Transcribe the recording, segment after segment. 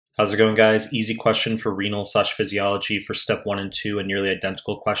How's it going, guys? Easy question for renal / physiology for step 1 and 2. A nearly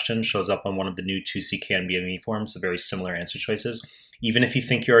identical question shows up on one of the new 2CK nbme forms, so very similar answer choices. Even if you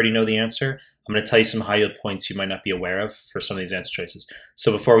think you already know the answer, I'm going to tell you some high yield points you might not be aware of for some of these answer choices.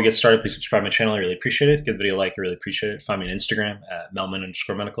 So before we get started, please subscribe to my channel. I really appreciate it. Give the video a like. I really appreciate it. Find me on Instagram at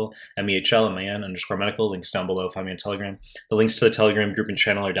Mehlman_medical, mehlman_medical. Links down below. Find me on Telegram. The links to the Telegram group and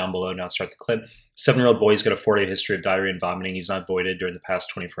channel are down below. Now let's start the clip. 7-year-old boy's got a 4-day history of diarrhea and vomiting. He's not voided during the past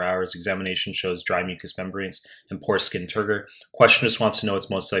 24 hours. Examination shows dry mucous membranes and poor skin turgor. Question just wants to know what's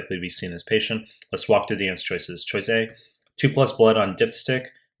most likely to be seen in this patient. Let's walk through the answer choices. Choice A, 2+ blood on dipstick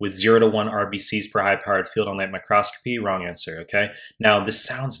with 0 to 1 RBCs per high-powered field on light microscopy. Wrong answer, okay? Now, this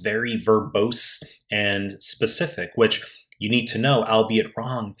sounds very verbose and specific, which you need to know, albeit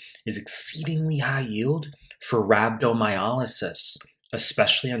wrong, is exceedingly high yield for rhabdomyolysis,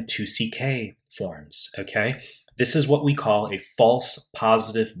 especially on 2CK forms, okay? This is what we call a false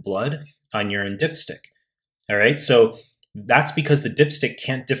positive blood on urine dipstick, all right? So that's because the dipstick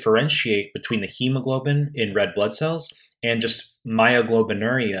can't differentiate between the hemoglobin in red blood cells and just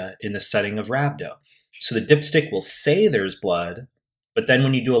myoglobinuria in the setting of rhabdo. So the dipstick will say there's blood, but then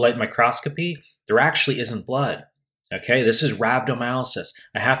when you do a light microscopy, there actually isn't blood. Okay, this is rhabdomyolysis.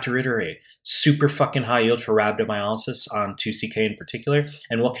 I have to reiterate, super fucking high yield for rhabdomyolysis on 2CK in particular.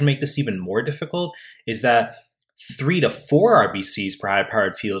 And what can make this even more difficult is that 3 to 4 RBCs per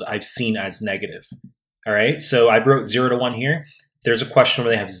high-powered field I've seen as negative. All right, so I wrote 0 to 1 here. There's a question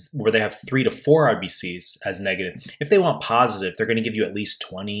where they have 3 to 4 RBCs as negative. If they want positive, they're going to give you at least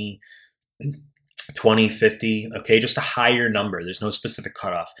 20, 50, okay? Just a higher number. There's no specific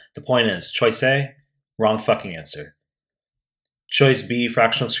cutoff. The point is, choice A, wrong fucking answer. Choice B,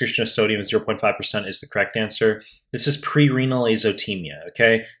 fractional excretion of sodium at 0.5% is the correct answer. This is pre-renal azotemia,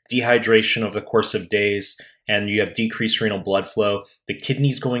 okay? Dehydration over the course of days, and you have decreased renal blood flow. The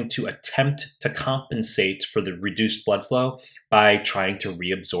kidney's going to attempt to compensate for the reduced blood flow by trying to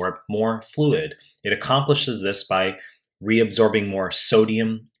reabsorb more fluid. It accomplishes this by reabsorbing more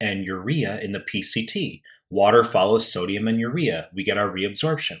sodium and urea in the PCT. Water follows sodium and urea. We get our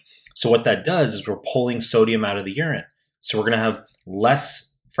reabsorption. So what that does is we're pulling sodium out of the urine. So we're going to have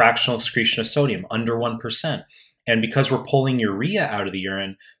less fractional excretion of sodium, under 1%. And because we're pulling urea out of the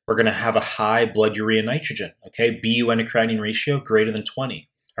urine, we're going to have a high blood urea nitrogen, okay? BUN to creatinine ratio greater than 20,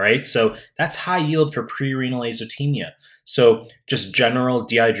 all right? So that's high yield for pre-renal azotemia. So just general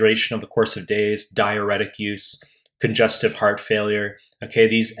dehydration over the course of days, diuretic use, congestive heart failure, okay?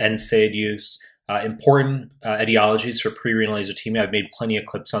 These NSAID use, important etiologies for pre-renal azotemia. I've made plenty of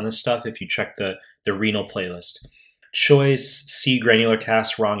clips on this stuff if you check the renal playlist. Choice C, granular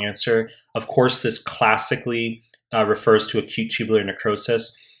cast, wrong answer. Of course, this classically refers to acute tubular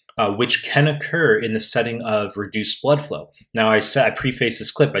necrosis, which can occur in the setting of reduced blood flow. Now, I preface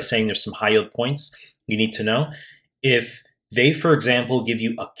this clip by saying there's some high yield points you need to know. If they, for example, give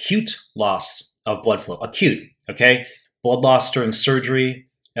you acute loss of blood flow, acute, okay? Blood loss during surgery,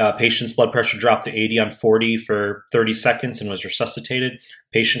 patient's blood pressure dropped to 80 on 40 for 30 seconds and was resuscitated.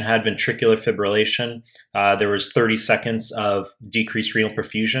 Patient had ventricular fibrillation. There was 30 seconds of decreased renal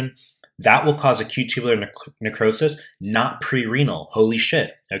perfusion. That will cause acute tubular necrosis, not pre-renal. Holy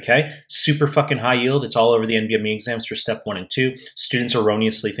shit, okay? Super fucking high yield. It's all over the nbme exams for step 1 and 2. Students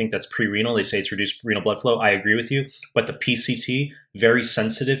erroneously think that's pre-renal. They say it's reduced renal blood flow. I agree with you. But the PCT, very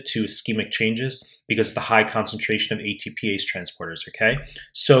sensitive to ischemic changes because of the high concentration of ATPase transporters, okay?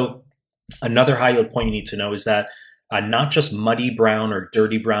 So another high yield point you need to know is that not just muddy brown or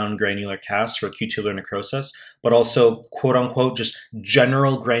dirty brown granular casts for acute tubular necrosis, but also quote unquote just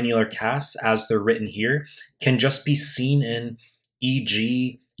general granular casts as they're written here can just be seen in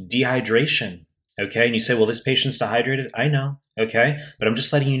e.g. dehydration, okay? And you say, well, this patient's dehydrated. I know, okay? But I'm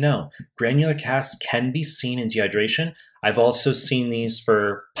just letting you know, granular casts can be seen in dehydration. I've also seen these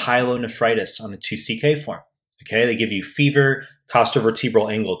for pyelonephritis on the 2CK form, okay? They give you fever,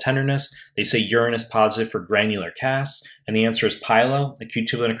 costovertebral angle tenderness. They say urine is positive for granular casts, and the answer is pyelo. Acute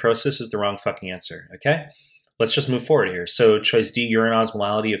tubular necrosis is the wrong fucking answer, okay? Let's just move forward here. So choice D, urine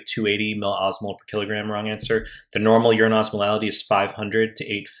osmolality of 280 millismol per kilogram, wrong answer. The normal urine osmolality is 500 to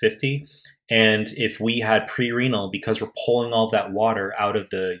 850. And if we had pre-renal, because we're pulling all that water out of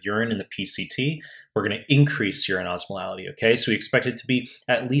the urine in the PCT, we're going to increase urine osmolality, okay? So we expect it to be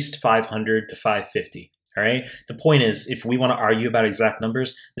at least 500 to 550. All right. The point is, if we want to argue about exact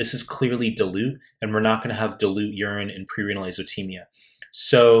numbers, this is clearly dilute, and we're not going to have dilute urine in pre-renal azotemia.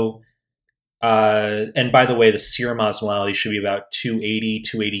 So, and by the way, the serum osmolality should be about 280,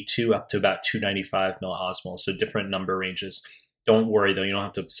 282, up to about 295 millismol. So different number ranges. Don't worry though, you don't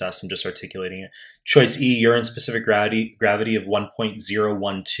have to obsess, I'm just articulating it. Choice E, urine specific gravity of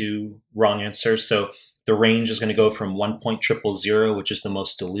 1.012, wrong answer. So the range is going to go from 1.000, which is the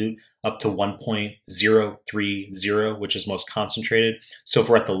most dilute, up to 1.030, which is most concentrated. So if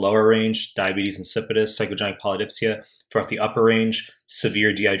we're at the lower range, diabetes insipidus, psychogenic polydipsia. If we're at the upper range,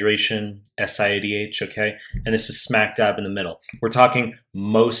 severe dehydration, SIADH, okay? And this is smack dab in the middle. We're talking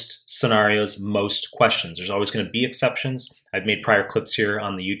most scenarios, most questions. There's always going to be exceptions. I've made prior clips here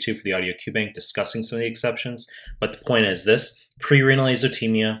on the YouTube for the audio Qbank discussing some of the exceptions. But the point is this: pre-renal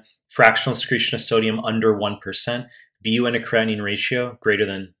azotemia, fractional excretion of sodium under 1%, BUN to creatinine ratio greater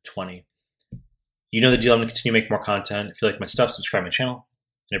than 20. You know the deal. I'm going to continue to make more content. If you like my stuff, subscribe to my channel.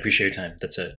 And I appreciate your time. That's it.